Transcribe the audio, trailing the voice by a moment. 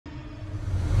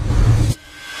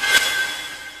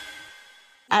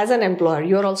as an employer,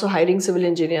 you're also hiring civil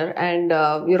engineer, and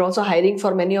you're also hiring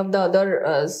for many of the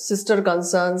other sister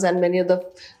concerns and many of the,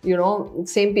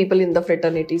 same people in the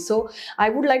fraternity. So I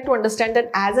would like to understand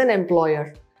that as an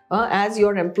employer, as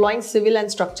you're employing civil and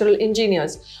structural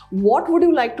engineers, what would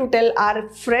you like to tell our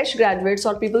fresh graduates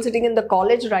or people sitting in the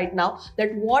college right now,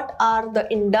 that what are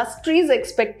the industry's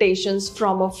expectations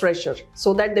from a fresher,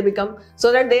 so that they become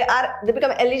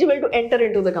eligible to enter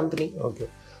into the company? Okay.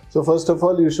 So first of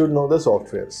all, you should know the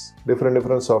softwares, different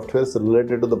softwares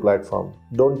related to the platform.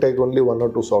 Don't take only one or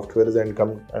two softwares and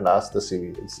come and ask the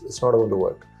CV. It's not going to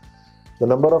work. The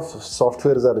number of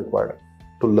softwares are required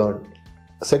to learn.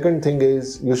 Second thing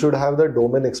is, you should have the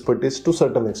domain expertise to a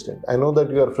certain extent. I know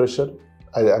that you are fresher.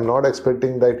 I'm not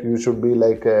expecting that you should be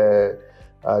like a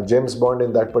James Bond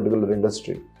in that particular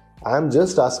industry. I'm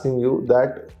just asking you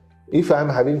that if I'm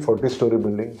having 40-story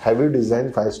building, have you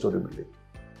designed 5-story building?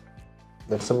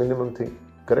 That's the minimum thing,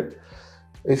 correct?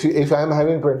 If I'm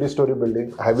having 20-story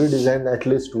building, have you designed at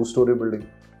least 2-story building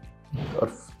or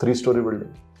 3-story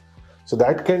building? So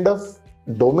that kind of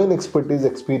domain expertise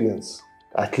experience,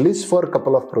 at least for a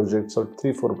couple of projects or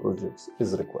 3-4 projects,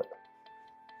 is required.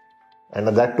 And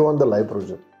that too on the live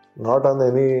project, not on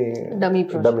any dummy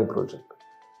project.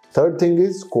 Third thing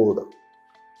is code.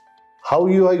 How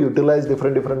you have utilized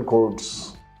different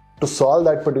codes to solve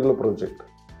that particular project.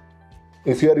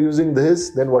 If you are using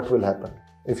this, then what will happen?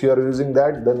 If you are using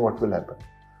that, then what will happen?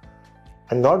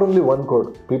 And not only one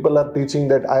code. People are teaching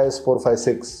that IS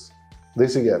 456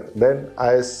 this year, then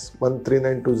IS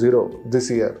 13920 this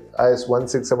year, IS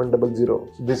 16700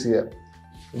 this year.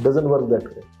 It doesn't work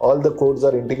that way. All the codes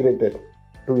are integrated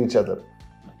to each other.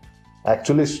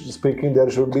 Actually speaking,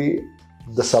 there should be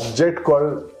the subject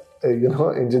called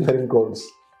engineering codes.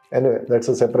 Anyway, that's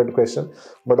a separate question.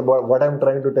 But what I'm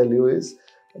trying to tell you is,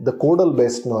 the codal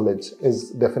based knowledge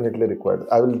is definitely required.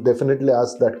 I will definitely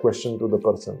ask that question to the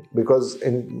person, because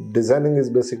in designing is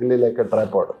basically like a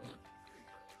tripod.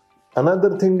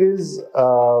 Another thing is,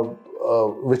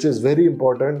 which is very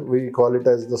important, we call it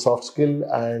as the soft skill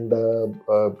and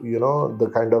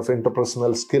the kind of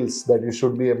interpersonal skills that you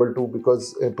should be able to,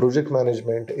 because project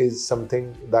management is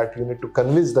something that you need to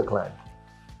convince the client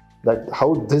that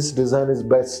how this design is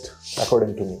best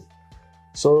according to me.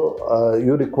 So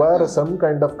you require some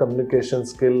kind of communication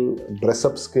skill,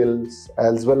 dress-up skills,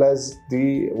 as well as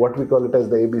what we call it as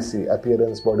the ABC,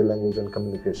 appearance, body language and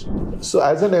communication. So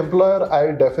as an employer,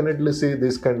 I definitely see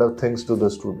these kind of things to the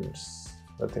students.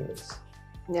 Nothing else.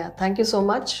 Yeah, thank you so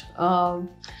much.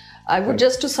 I would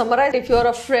just to summarize, if you are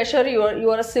a fresher, you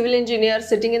are a civil engineer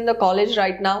sitting in the college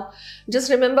right now, just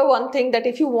remember one thing, that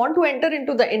if you want to enter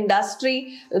into the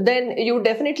industry, then you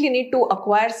definitely need to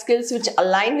acquire skills which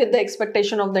align with the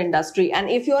expectation of the industry. And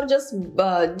if you are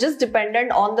just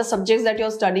dependent on the subjects that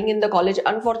you're studying in the college,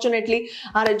 unfortunately,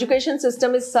 our education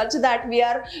system is such that we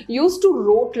are used to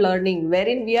rote learning,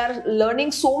 wherein we are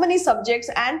learning so many subjects,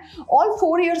 and all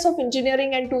 4 years of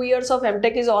engineering and 2 years of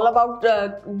MTech is all about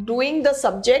doing the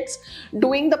subjects,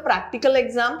 doing the practical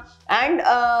exam and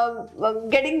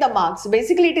getting the marks.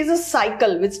 Basically, it is a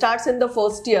cycle which starts in the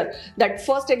first year. That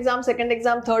first exam, second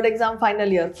exam, third exam, final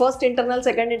year. First internal,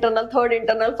 second internal, third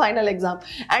internal, final exam.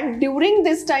 And during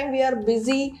this time, we are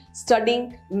busy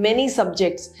studying many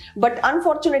subjects. But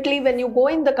unfortunately, when you go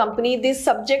in the company, these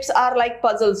subjects are like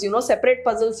puzzles, separate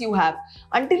puzzles you have.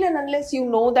 Until and unless you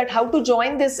know that how to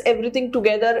join this everything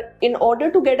together in order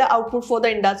to get an output for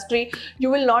the industry, you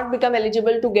will not become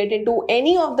eligible to get into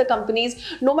any of the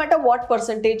companies, no matter what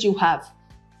percentage you have.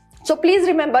 So please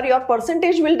remember, your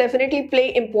percentage will definitely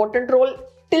play important role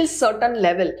till certain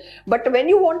level. But when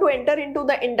you want to enter into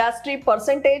the industry,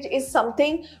 percentage is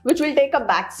something which will take a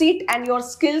backseat, and your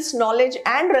skills, knowledge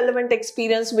and relevant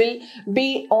experience will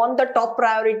be on the top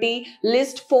priority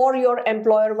list for your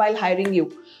employer while hiring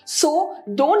you. So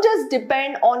don't just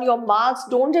depend on your marks,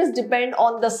 don't just depend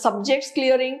on the subjects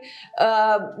clearing,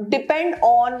 depend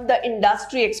on the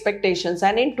industry expectations.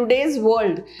 And in today's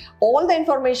world, all the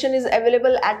information is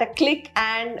available at a click,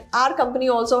 and our company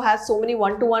also has so many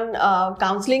one-to-one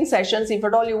counseling sessions. If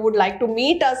at all you would like to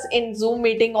meet us in Zoom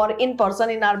meeting or in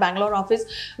person in our Bangalore office,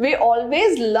 we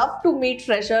always love to meet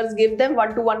freshers, give them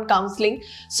one-to-one counseling.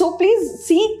 So please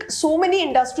seek, so many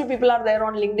industry people are there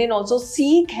on LinkedIn also,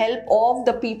 seek help of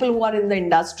the people who are in the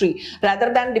industry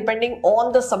rather than depending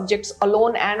on the subjects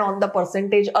alone and on the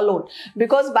percentage alone,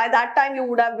 because by that time you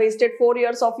would have wasted 4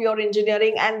 years of your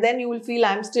engineering, and then you will feel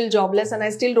I'm still jobless and I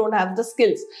still don't have the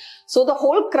skills. So the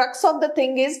whole crux of the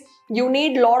thing is, you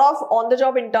need a lot of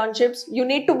on-the-job internships. You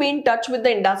need to be in touch with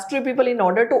the industry people in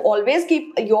order to always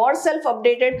keep yourself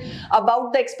updated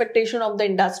about the expectation of the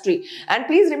industry. And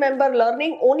please remember,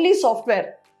 learning only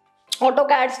software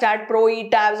AutoCAD, Stat Pro,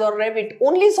 eTabs or Revit,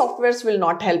 only softwares will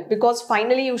not help, because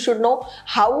finally you should know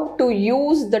how to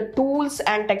use the tools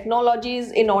and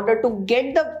technologies in order to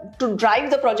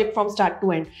drive the project from start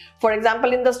to end. For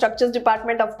example, in the structures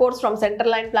department, of course, from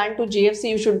centerline plan to GFC,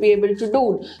 you should be able to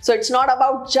do. So it's not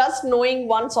about just knowing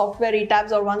one software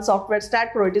eTabs or one software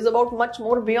Stat Pro. It is about much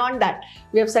more beyond that.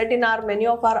 We have said in many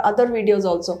of our other videos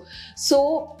also.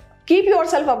 So keep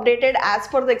yourself updated as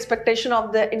per the expectation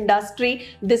of the industry.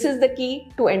 This is the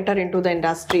key to enter into the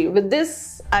industry. With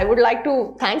this, I would like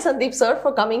to thank Sandeep sir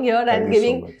for coming here and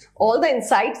giving all the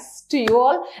insights to you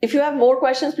all. If you have more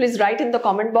questions, please write in the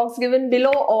comment box given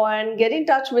below and get in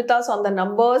touch with us on the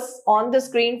numbers on the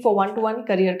screen for one-to-one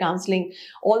career counseling.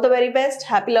 All the very best.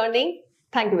 Happy learning.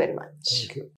 Thank you very much.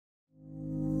 Thank you.